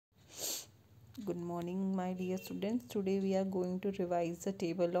Good morning, my dear students. Today we are going to revise the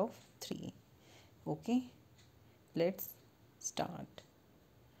table of 3. Okay, let's start.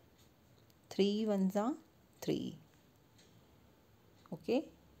 3 ones are 3. Okay,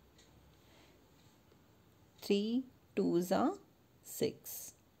 3 twos are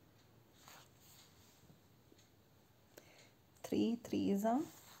 6. 3 threes are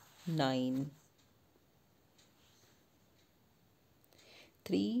 9.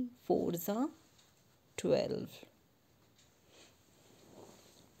 3 fours are 12.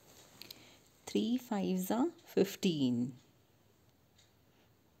 3 fives are 15.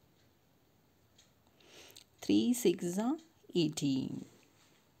 3 sixes are 18.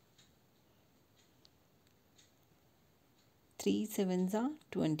 3 sevens are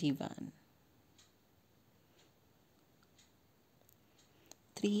 21.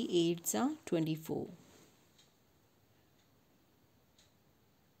 3 eights are 24.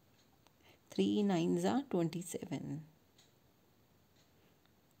 3 nines are 27.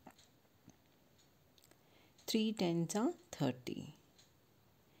 3 tens are 30.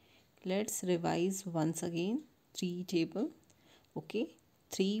 Let's revise once again 3 table. Okay,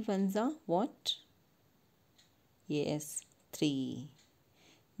 3 ones are what? Yes, 3.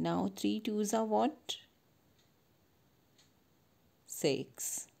 Now 3 twos are what?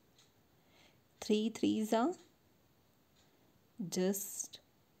 6. 3 threes are, just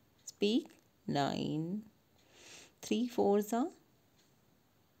speak, 9. 3 fours are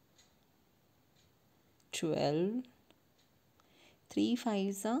 12. 3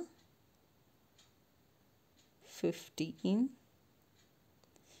 fives are 15.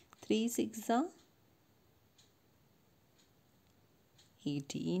 3 sixes are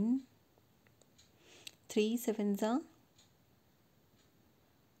 18. 3 sevens are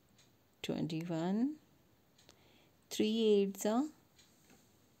 21. 3 eights are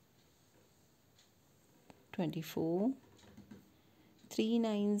 24. 3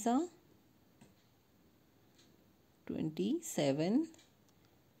 nines are 27.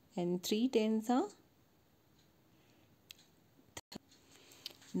 And 3 tens are.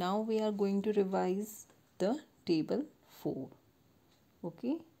 Now we are going to revise the table 4.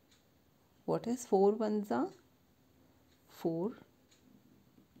 Okay, what is 4 ones are? 4.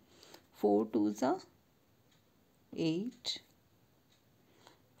 4 twos are 8.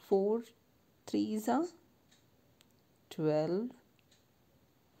 4 threes are 12.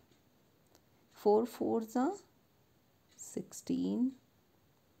 4 fours are 16.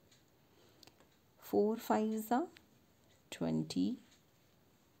 4 fives are 20.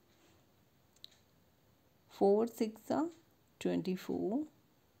 4 sixes are 24.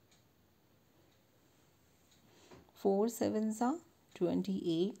 4 sevens are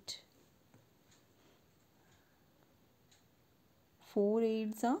 28. 4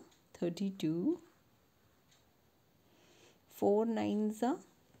 eights are 32. 4 nines are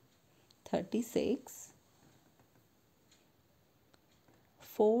 36.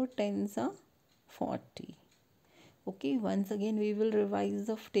 4 tens are 40. Okay, once again we will revise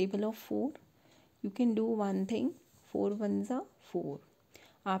the table of 4. You can do one thing. 4 ones are 4.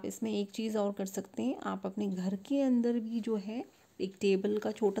 आप इसमें एक चीज़ और कर सकते हैं, आप अपने घर के अंदर भी जो है एक टेबल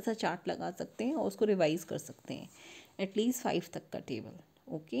का छोटा सा चार्ट लगा सकते हैं और उसको रिवाइज कर सकते हैं, एटलीस्ट 5 तक का table.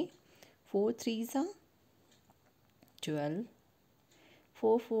 Okay, 4 threes are 12.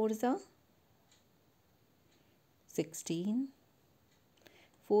 4 fours are 16.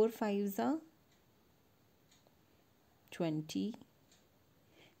 4 fives are 20.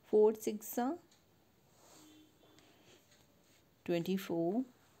 4 sixes are 24.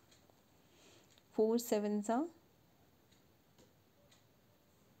 4 sevens are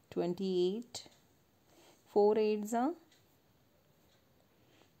 28. 4 eights are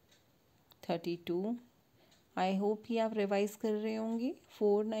 32. I hope कि आप रिवाइज कर रहे होंगे.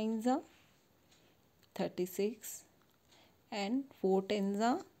 4 nines are 36 and 4 tens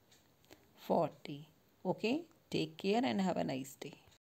are 40. Okay, take care and have a nice day.